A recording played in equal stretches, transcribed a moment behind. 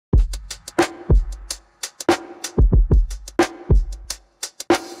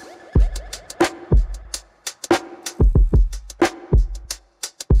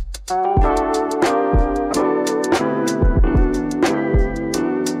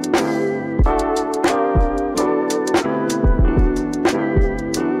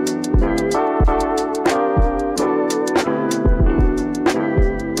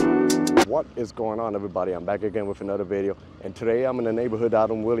going on, everybody? I'm back again with another video, and today I'm in a neighborhood I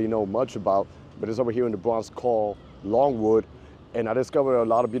don't really know much about, but it's over here in the Bronx called Longwood, and I discovered a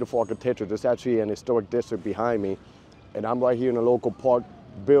lot of beautiful architecture. There's actually an historic district behind me, and I'm right here in a local park,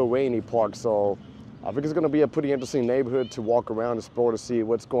 Bill Rainey Park, so I think it's going to be a pretty interesting neighborhood to walk around, explore, to see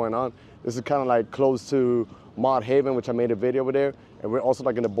what's going on. This is kind of like close to Mott Haven, which I made a video over there, and we're also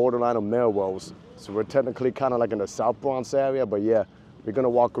like in the borderline of Melrose. So we're technically kind of like in the South Bronx area, but yeah, we're gonna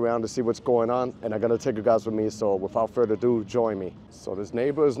walk around to see what's going on, and I'm gonna take you guys with me, so without further ado, join me. So this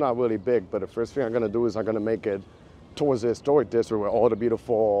neighborhood is not really big, but the first thing I'm gonna do is I'm gonna make it towards the historic district where all the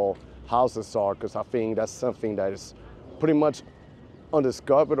beautiful houses are, because I think that's something that is pretty much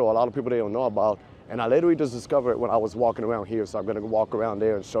undiscovered, or a lot of people they don't know about. And I literally just discovered it when I was walking around here, so I'm gonna walk around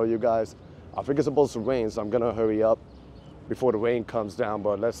there and show you guys. I think it's supposed to rain, so I'm gonna hurry up before the rain comes down,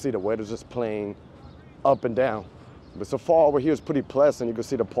 but let's see, the weather's just playing up and down. But so far over here is pretty pleasant. You can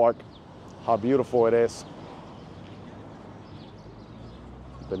see the park, how beautiful it is.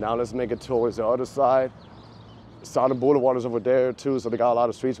 But now let's make it towards the other side. Southern Boulevard is over there too, so they got a lot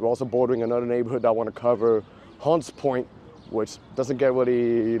of streets. We're also bordering another neighborhood that I want to cover, Hunts Point, which doesn't get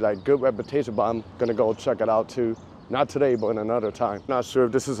really like good reputation, but I'm gonna go check it out too. Not today, but another time. Not sure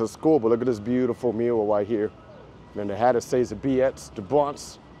if this is a school, but look at this beautiful mural right here. And the hat, it says the BX, the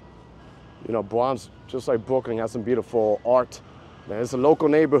Bronx. You know, Bronx, just like Brooklyn, has some beautiful art. And it's a local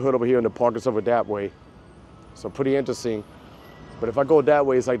neighborhood over here in the park. It's over that way. So pretty interesting. But if I go that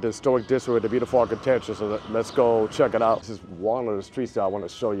way, it's like the historic district with the beautiful architecture. So let's go check it out. This is one of the streets that I want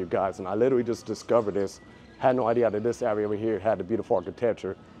to show you guys. And I literally just discovered this. Had no idea that this area over here had the beautiful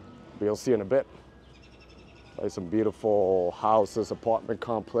architecture. But you'll see in a bit. Like some beautiful houses, apartment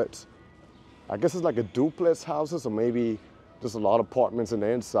complex. I guess it's like a duplex houses, or maybe just a lot of apartments in the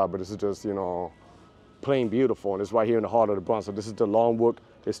inside, but this is just, you know, plain beautiful. And it's right here in the heart of the Bronx. So this is the Longwood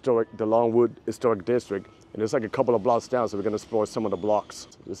Historic District. And it's like a couple of blocks down, so we're gonna explore some of the blocks.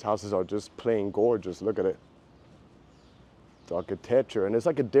 These houses are just plain gorgeous. Look at it. The architecture, and it's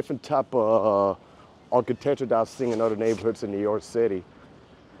like a different type of architecture that I've seen in other neighborhoods in New York City.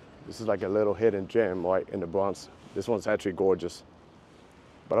 This is like a little hidden gem right in the Bronx. This one's actually gorgeous.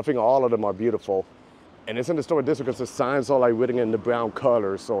 But I think all of them are beautiful. And it's in the historic district because the signs are like written in the brown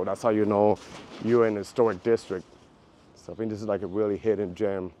color, so that's how you know you're in the historic district. So I think this is like a really hidden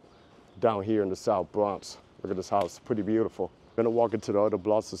gem down here in the South Bronx. Look at this house, pretty beautiful. I'm gonna walk into the other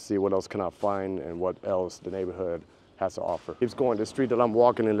blocks to see what else can I find and what else the neighborhood has to offer. Keeps going. The street that I'm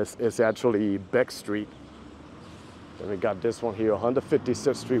walking in is actually Beck Street. And we got this one here,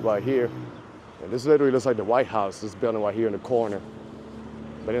 156th Street right here. And this literally looks like the White House, this building right here in the corner.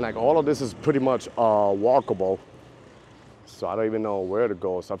 But then like all of this is pretty much walkable. So I don't even know where to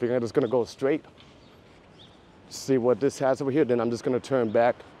go. So I think I'm just gonna go straight, see what this has over here. Then I'm just gonna turn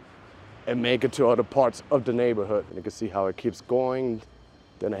back and make it to other parts of the neighborhood. And you can see how it keeps going.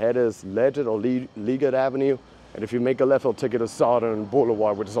 Then ahead is Legend or Leggett Avenue. And if you make a left, it'll take you to Southern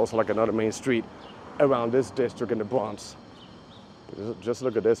Boulevard, which is also like another main street around this district in the Bronx. Just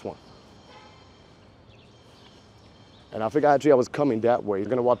look at this one. And I think actually I was coming that way. I'm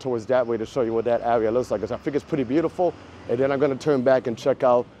gonna walk towards that way to show you what that area looks like, because I think it's pretty beautiful. And then I'm gonna turn back and check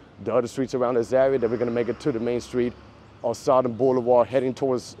out the other streets around this area. Then we're gonna make it to the main street or Southern Boulevard, heading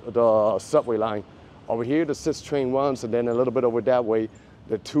towards the subway line. Over here, the 6 train runs, and then a little bit over that way,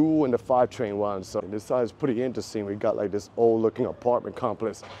 the 2 and the 5 train runs. So this side is pretty interesting. We got like this old looking apartment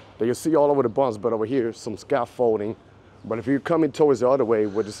complex that you see all over the Bronx, but over here, some scaffolding. But if you're coming towards the other way,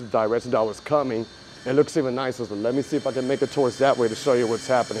 which is the direction that I was coming, it looks even nicer. So let me see if I can make it towards that way to show you what's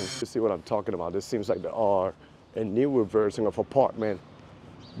happening. You see what I'm talking about? This seems like there are a newer version of apartment,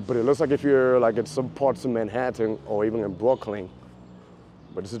 but it looks like if you're like in some parts of Manhattan or even in Brooklyn.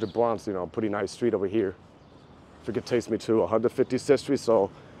 But this is the Bronx, you know, pretty nice street over here. I think it takes me to 156th Street, so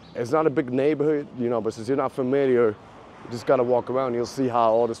it's not a big neighborhood, you know, but since you're not familiar, you just gotta walk around, you'll see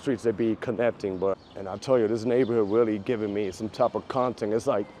how all the streets they be connecting. And I tell you, this neighborhood really giving me some type of content. It's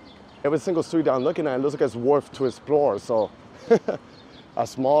like every single street that I'm looking at, it looks like it's worth to explore. So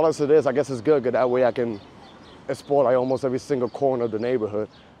as small as it is, I guess it's good, because that way I can explore like almost every single corner of the neighborhood.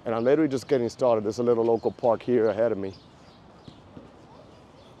 And I'm literally just getting started. There's a little local park here ahead of me.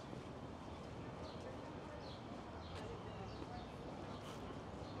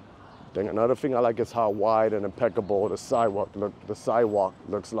 Then another thing I like is how wide and impeccable the sidewalk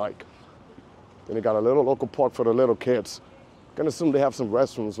looks like. Then you got a little local park for the little kids. Gonna assume they have some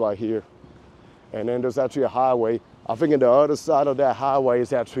restrooms right here. And then there's actually a highway. I think on the other side of that highway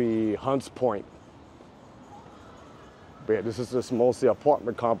is actually Hunts Point. But yeah, this is just mostly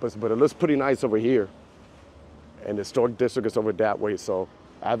apartment complex, but it looks pretty nice over here. And the historic district is over that way, so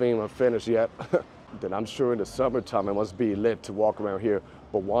I haven't even finished yet. Then I'm sure in the summertime it must be lit to walk around here.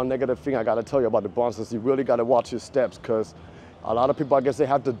 But one negative thing I gotta tell you about the Bronx is you really gotta watch your steps, because a lot of people, I guess they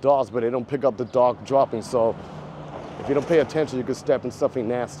have the dogs, but they don't pick up the dog dropping. So if you don't pay attention, you could step in something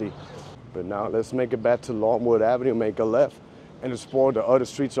nasty. But now let's make it back to Longwood Avenue, make a left, and explore the other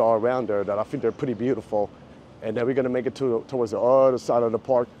streets all around there that I think they're pretty beautiful. And then we're gonna make it towards the other side of the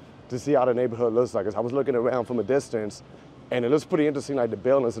park to see how the neighborhood looks like. 'Cause I was looking around from a distance, and it looks pretty interesting, like the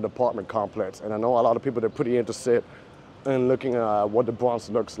buildings and the apartment complex. And I know a lot of people, they're pretty interested in looking at what the Bronx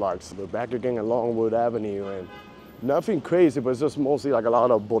looks like. So we're back again at Longwood Avenue, and nothing crazy, but it's just mostly like a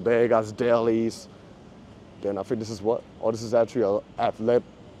lot of bodegas, delis. Then I think this is what? Oh, this is actually an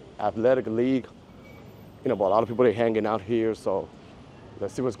athletic league. You know, but a lot of people, they're hanging out here. So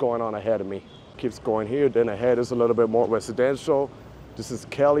let's see what's going on ahead of me. Keeps going here, then ahead is a little bit more residential. This is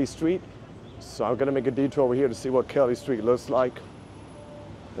Kelly Street. So I'm gonna make a detour over here to see what Kelly Street looks like.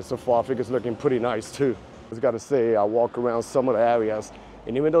 And so far, I think it's looking pretty nice too. I just gotta say, I walk around some of the areas,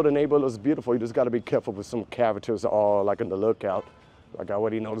 and even though the neighborhood looks beautiful, you just gotta be careful with some characters that are like in the lookout. Like I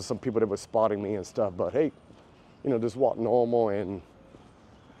already noticed some people that were spotting me and stuff, but hey, you know, just walk normal and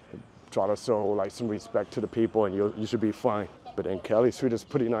try to show like some respect to the people, and you should be fine. But then Kelly Street is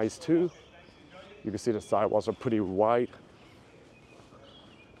pretty nice too. You can see the sidewalks are pretty wide.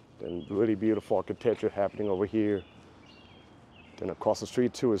 And really beautiful architecture happening over here. Then across the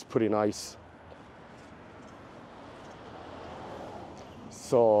street too is pretty nice.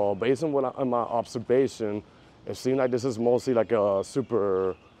 So based on on my observation, it seems like this is mostly like a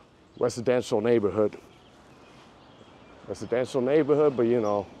super residential neighborhood. Residential neighborhood, but you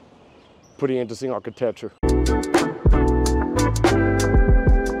know, pretty interesting architecture.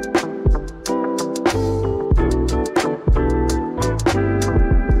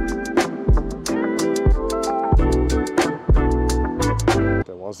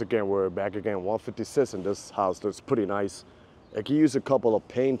 Once again, we're back again, 156, and this house looks pretty nice. It can use a couple of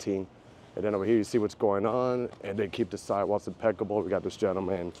painting, and then over here you see what's going on, and they keep the sidewalks impeccable. We got this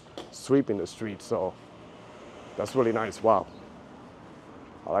gentleman sweeping the street, so that's really nice. Wow.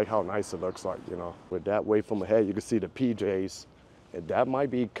 I like how nice it looks like, you know. With that way from ahead, you can see the PJs, and that might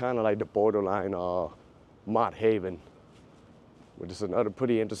be kind of like the borderline Mott Haven, which is another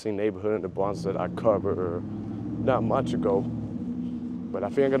pretty interesting neighborhood in the Bronx that I covered not much ago. But I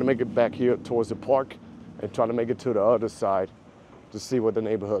think I'm gonna make it back here towards the park and try to make it to the other side to see what the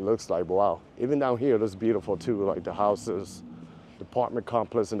neighborhood looks like. But wow, even down here, it looks beautiful too, like the houses, the apartment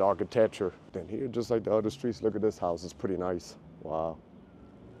complex, and the architecture. Then here, just like the other streets, look at this house, it's pretty nice. Wow.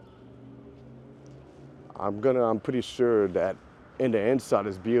 I'm pretty sure that in the inside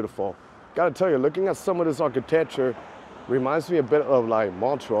is beautiful. Gotta tell you, looking at some of this architecture reminds me a bit of like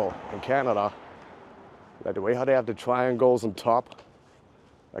Montreal in Canada. Like the way how they have the triangles on top.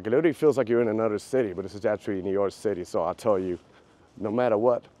 Like it literally feels like you're in another city, but this is actually New York City. So I tell you, no matter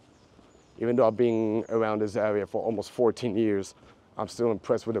what, even though I've been around this area for almost 14 years, I'm still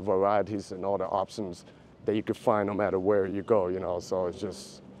impressed with the varieties and all the options that you can find no matter where you go, you know, so it's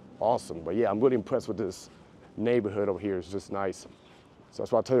just awesome. But yeah, I'm really impressed with this neighborhood over here. It's just nice. So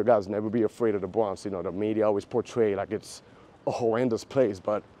that's why I tell you guys, never be afraid of the Bronx. You know, the media always portray like it's a horrendous place,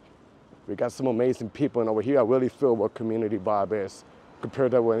 but we got some amazing people, and over here I really feel what community vibe is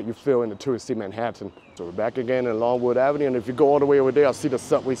compared to what you feel in the touristy Manhattan. So we're back again in Longwood Avenue, and if you go all the way over there, I see the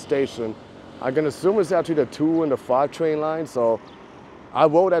subway station. I can assume it's actually the 2 and the 5 train line, so I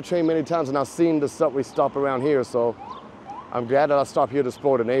rode that train many times, and I've seen the subway stop around here, so I'm glad that I stopped here to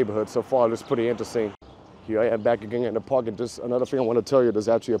explore the neighborhood. So far, it looks pretty interesting. Here I am back again in the park, and just another thing I want to tell you, there's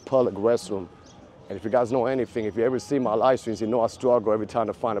actually a public restroom. And if you guys know anything, if you ever see my live streams, you know I struggle every time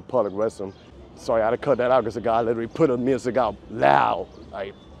to find a public restroom. Sorry, I had to cut that out because the guy literally put the music out loud,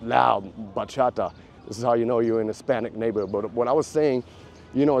 like loud, bachata. This is how you know you're in a Hispanic neighborhood. But what I was saying,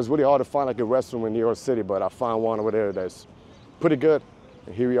 you know, it's really hard to find like a restroom in New York City, but I found one over there that's pretty good.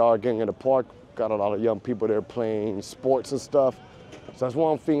 And here we are again in the park. Got a lot of young people there playing sports and stuff. So that's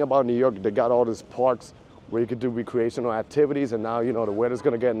one thing about New York. They got all these parks where you could do recreational activities, and now, you know, the weather's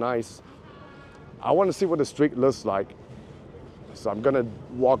gonna get nice. I want to see what the street looks like. So I'm gonna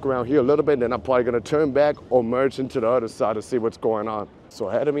walk around here a little bit, and then I'm probably gonna turn back or merge into the other side to see what's going on. So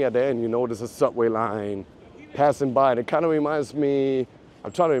ahead of me at the end, you know, there's a subway line passing by, and it kind of reminds me,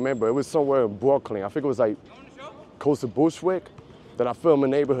 I'm trying to remember, it was somewhere in Brooklyn. I think it was like close to Bushwick, that I filmed a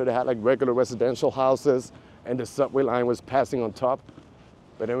neighborhood that had like regular residential houses, and the subway line was passing on top.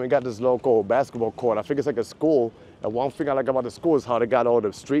 But then we got this local basketball court. I think it's like a school, and one thing I like about the school is how they got all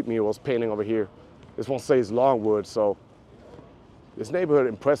the street murals painting over here. This one says Longwood, so this neighborhood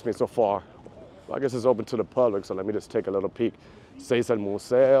impressed me so far. Well, I guess it's open to the public, so let me just take a little peek. Says el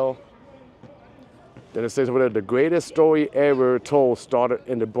museo. Then it says over there, the greatest story ever told started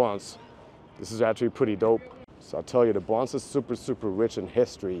in the Bronx. This is actually pretty dope. So I tell you, the Bronx is super, super rich in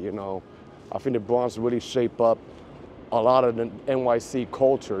history, you know. I think the Bronx really shaped up a lot of the NYC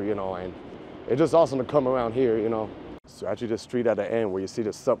culture, you know, and it's just awesome to come around here, you know. So actually the street at the end where you see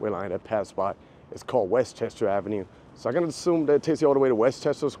the subway line that passed by, it's called Westchester Avenue. So I'm gonna assume that it takes you all the way to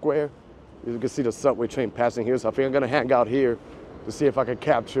Westchester Square. You can see the subway train passing here. So I think I'm gonna hang out here to see if I can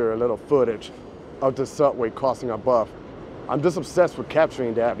capture a little footage of the subway crossing above. I'm just obsessed with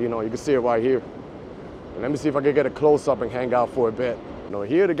capturing that, you know, you can see it right here. And let me see if I can get a close up and hang out for a bit. You know,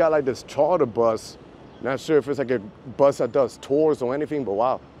 here they got like this charter bus. Not sure if it's like a bus that does tours or anything, but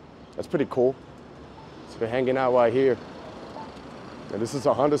wow, that's pretty cool. So they're hanging out right here. And this is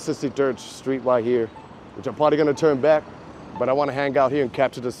 163rd Street right here, which I'm probably gonna turn back, but I wanna hang out here and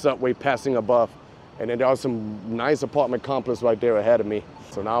capture the subway passing above. And then there are some nice apartment complexes right there ahead of me.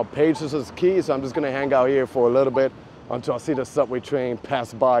 So now patience is key, so I'm just gonna hang out here for a little bit until I see the subway train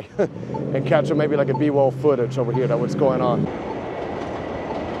pass by and capture maybe like a B-roll footage over here, that's what's going on.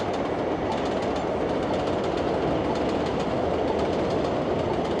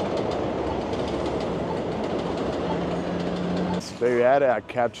 So there you had it, I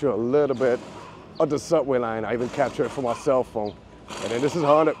capture a little bit of the subway line. I even capture it from my cell phone. And then this is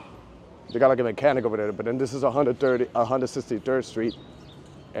 100, they got like a mechanic over there, but then this is 163rd Street.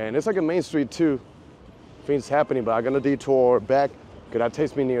 And it's like a main street too. Things happening, but I'm gonna detour back because that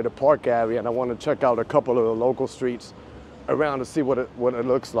takes me near the park area, and I want to check out a couple of the local streets around to see what it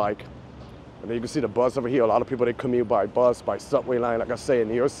looks like. And then you can see the bus over here. A lot of people, they commute by bus, by subway line. Like I say, in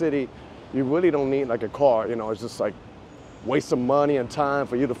New York City, you really don't need like a car. You know, it's just like waste some money and time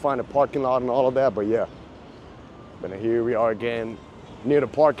for you to find a parking lot and all of that. But yeah, but then here we are again near the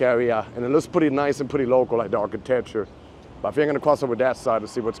park area, and it looks pretty nice and pretty local, like the architecture. But I think I'm gonna cross over that side to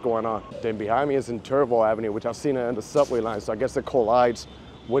see what's going on. Then behind me is Interval Avenue, which I've seen it in the subway line. So I guess it collides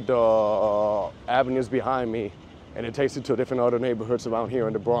with the avenues behind me, and it takes you to different other neighborhoods around here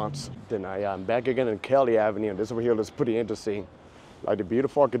in the Bronx. Then I'm back again in Kelly Avenue, and this over here looks pretty interesting. Like the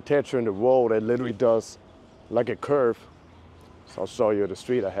beautiful architecture in the road that literally does like a curve. So I'll show you the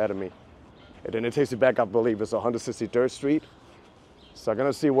street ahead of me. And then it takes you back, I believe it's 163rd Street. So I'm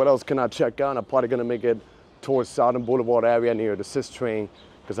gonna see what else can I check out. I'm probably gonna make it towards Southern Boulevard area near the SIS train,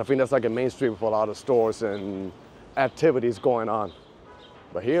 because I think that's like a main street with a lot of stores and activities going on.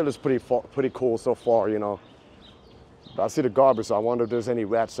 But here it's pretty cool so far, you know. But I see the garbage, so I wonder if there's any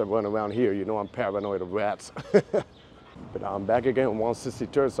rats that run around here. You know I'm paranoid of rats. But I'm back again on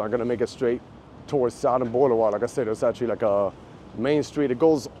 163rd, so I'm gonna make it straight towards Southern Boulevard. Like I said, there's actually like a main street. It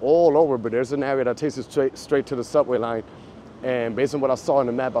goes all over, but there's an area that takes you straight to the subway line. And based on what I saw on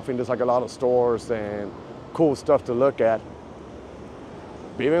the map, I think there's like a lot of stores and cool stuff to look at.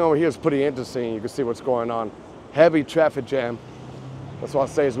 Being over here is pretty interesting. You can see what's going on. Heavy traffic jam. That's why I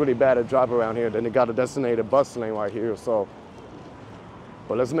say it's really bad to drive around here. Then they got a designated bus lane right here, so.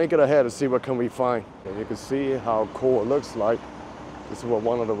 But let's make it ahead and see what can we find. And you can see how cool it looks like. This is what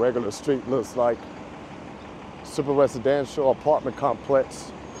one of the regular street looks like. Super residential apartment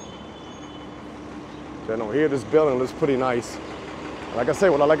complex. Then over here, this building looks pretty nice. Like I say,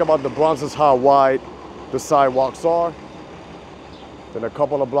 what I like about the Bronx is how wide the sidewalks are. Then a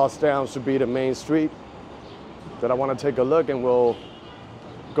couple of blocks down should be the main street. Then I want to take a look and we'll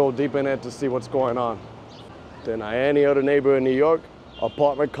go deep in it to see what's going on. Then any other neighbor in New York,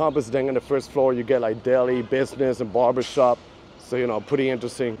 apartment complex, then on the first floor you get like deli, business, and barber shop. So, you know, pretty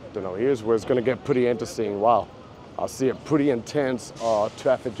interesting. Then here's where it's gonna get pretty interesting. Wow, I see a pretty intense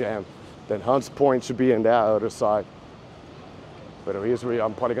traffic jam. Then Hunts Point should be in that other side. But here's where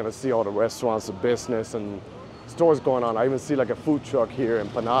I'm probably gonna see all the restaurants and business and stores going on. I even see like a food truck here,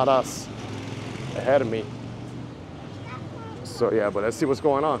 empanadas, ahead of me. So yeah, but let's see what's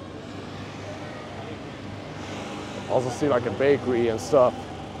going on. Also see like a bakery and stuff.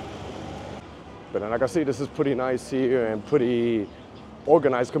 But then like I see, this is pretty nice here and pretty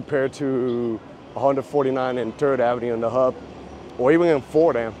organized compared to 149 and 3rd Avenue in the hub, or even in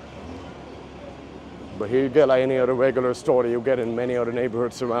Fordham. But here you get like any other regular store that you get in many other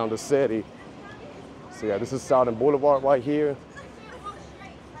neighborhoods around the city. So yeah, this is Southern Boulevard right here.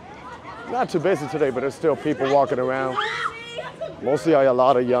 Not too busy today, but there's still people walking around. Mostly a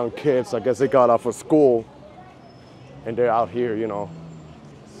lot of young kids. I guess they got off of school and they're out here, you know.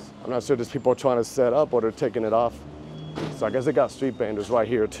 I'm not sure if there's people trying to set up or they're taking it off. So I guess they got street vendors right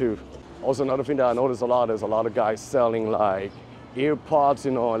here too. Also another thing that I notice a lot is a lot of guys selling like earpods,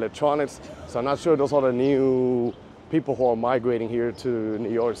 you know, electronics. So I'm not sure those are the new people who are migrating here to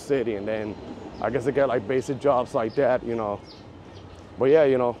New York City, and then I guess they get like basic jobs like that, you know, But yeah,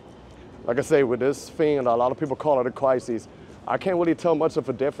 you know, like I say, with this thing, and a lot of people call it a crisis, I can't really tell much of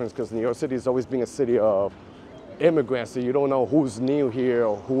a difference because New York City has always been a city of immigrants, so you don't know who's new here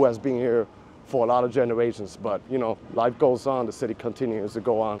or who has been here for a lot of generations. But you know, life goes on, the city continues to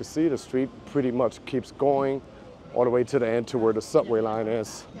go on. You see the street pretty much keeps going all the way to the end to where the subway line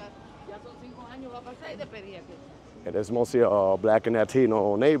is. And it's mostly a Black and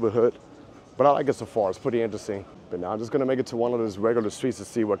Latino neighborhood, but I like it so far, it's pretty interesting. But now I'm just gonna make it to one of those regular streets to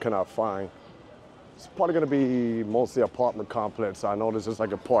see what can I find. It's probably gonna be mostly apartment complex. I know there's just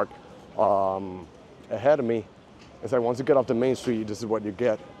like a park ahead of me. It's like once you get off the main street, this is what you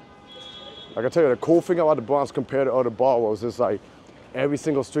get. Like I tell you, the cool thing about the Bronx compared to other boroughs is like every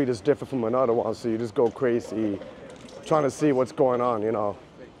single street is different from another one, so you just go crazy trying to see what's going on, you know.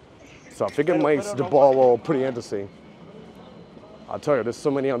 So I think it makes the borough pretty interesting. I'll tell you, there's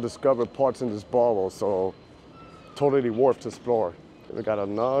so many undiscovered parts in this borough, so totally worth to explore. We got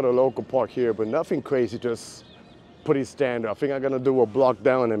another local park here, but nothing crazy, just pretty standard. I think I'm gonna do a block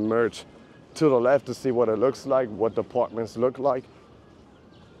down and merge to the left to see what it looks like, what the apartments look like.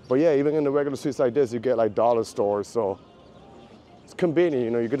 But yeah, even in the regular streets like this, you get like dollar stores, so it's convenient, you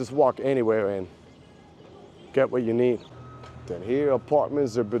know, you can just walk anywhere and get what you need. Then here,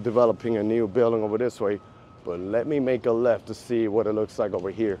 apartments, they're developing a new building over this way, but let me make a left to see what it looks like over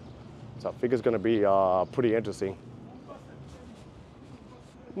here. So I think it's gonna be pretty interesting.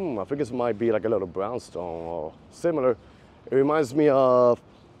 I think this might be like a little brownstone or similar. It reminds me of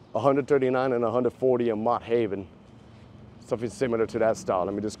 139 and 140 in Mott Haven. Something similar to that style.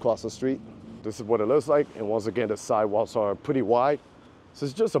 Let me just cross the street. This is what it looks like. And once again, the sidewalks are pretty wide. So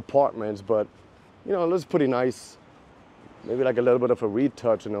it's just apartments, but you know, it looks pretty nice. Maybe like a little bit of a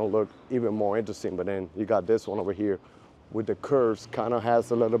retouch and it'll look even more interesting. But then you got this one over here with the curves, kind of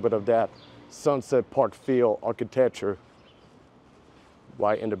has a little bit of that Sunset Park feel architecture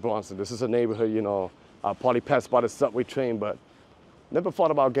right in the Bronx. And this is a neighborhood, you know, I'll probably pass by the subway train, but never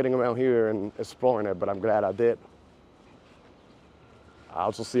thought about getting around here and exploring it, but I'm glad I did. I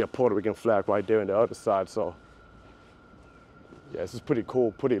also see a Puerto Rican flag right there on the other side, so yeah, this is pretty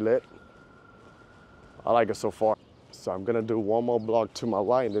cool, pretty lit. I like it so far. So I'm gonna do one more block to my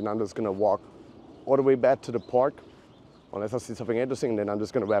right, and then I'm just gonna walk all the way back to the park. Unless I see something interesting, then I'm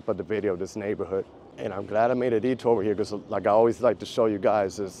just gonna wrap up the video of this neighborhood. And I'm glad I made a detour over here, because like I always like to show you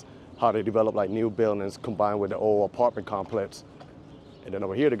guys is how they develop like new buildings combined with the old apartment complex. And then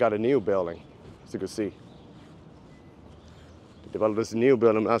over here, they got a new building, as you can see. They developed this new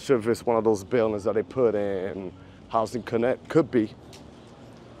building. I'm not sure if it's one of those buildings that they put in Housing Connect, could be.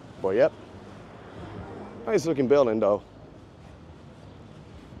 But yep, nice looking building though.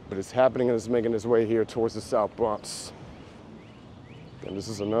 But it's happening and it's making its way here towards the South Bronx. And this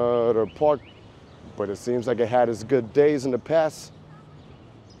is another park, but it seems like it had its good days in the past.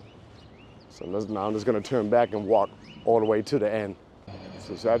 So now I'm just gonna turn back and walk all the way to the end.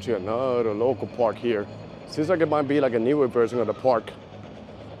 So it's actually another local park here. Seems like it might be like a newer version of the park.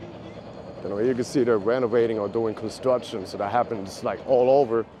 Then over here you can see they're renovating or doing construction, so that happens like all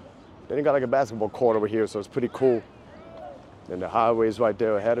over. Then you got like a basketball court over here, so it's pretty cool. Then the highway's right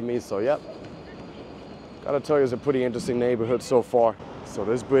there ahead of me, so yep. Gotta tell you, it's a pretty interesting neighborhood so far. So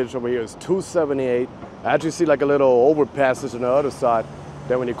this bridge over here is 278. I actually see like a little overpassage on the other side.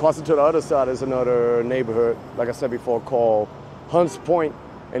 Then when you cross it to the other side, there's another neighborhood, like I said before, called Hunts Point.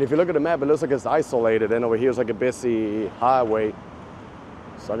 And if you look at the map, it looks like it's isolated. And over here is like a busy highway.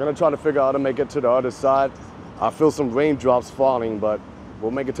 So I'm gonna try to figure out how to make it to the other side. I feel some raindrops falling, but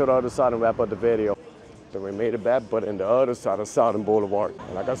we'll make it to the other side and wrap up the video. Then we made it back, but in the other side of Southern Boulevard.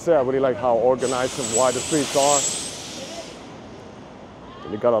 And like I said, I really like how organized and wide the streets are.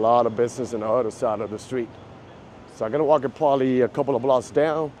 And you got a lot of business in the other side of the street. So I'm gonna walk it probably a couple of blocks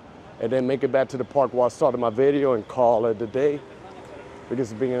down and then make it back to the park where I started my video and call it a day. Because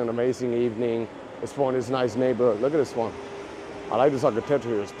it's been an amazing evening exploring this nice neighborhood. Look at this one. I like this architecture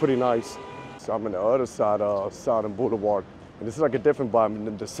here, it's pretty nice. So I'm on the other side of Southern Boulevard. And this is like a different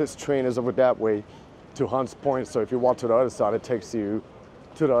vibe. The 6 train is over that way to Hunts Point. So if you walk to the other side, it takes you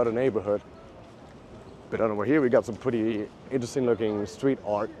to the other neighborhood. But then over here, we got some pretty interesting looking street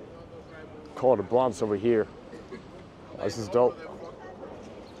art called the Bronx over here. This is dope.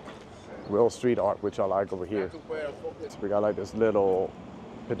 Real street art, which I like over here. So we got like this little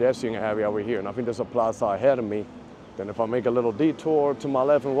pedestrian area over here, and I think there's a plaza ahead of me. Then if I make a little detour to my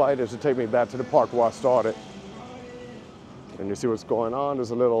left and right, it should take me back to the park where I started. And you see what's going on.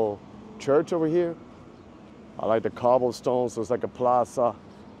 There's a little church over here. I like the cobblestones, so it's like a plaza.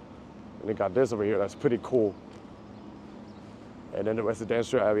 And they got this over here, that's pretty cool. and then the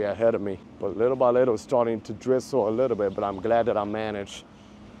residential area ahead of me. But little by little, it's starting to drizzle a little bit, but I'm glad that I managed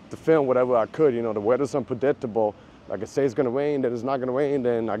to film whatever I could. You know, the weather's unpredictable. Like I say it's gonna rain, then it's not gonna rain,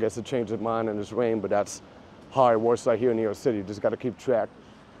 then I guess it changes its mind and it's rain, but that's how it works right here in New York City. You just gotta keep track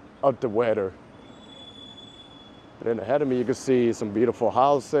of the weather. But then ahead of me, you can see some beautiful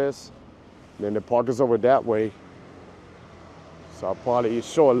houses. Then the park is over that way. So I'll probably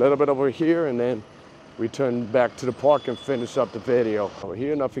show a little bit over here and then return back to the park and finish up the video. Over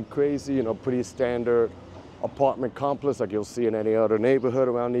here, nothing crazy, you know, pretty standard apartment complex like you'll see in any other neighborhood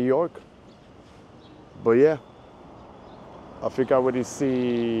around New York. But yeah, I think I already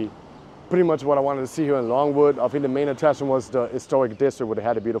see pretty much what I wanted to see here in Longwood. I think the main attraction was the historic district where they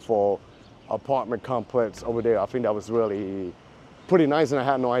had a beautiful apartment complex over there. I think that was really pretty nice, and I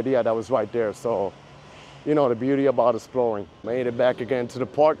had no idea that was right there. So, you know, the beauty about exploring. Made it back again to the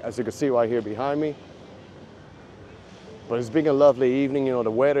park, as you can see right here behind me. But it's been a lovely evening. You know,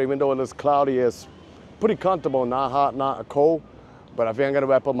 the weather, even though it is cloudy, is pretty comfortable, not hot, not cold. But I think I'm gonna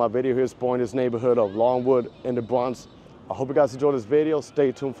wrap up my video here exploring this neighborhood of Longwood in the Bronx. I hope you guys enjoyed this video.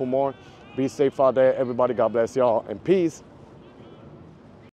 Stay tuned for more. Be safe out there, everybody. God bless y'all, and peace.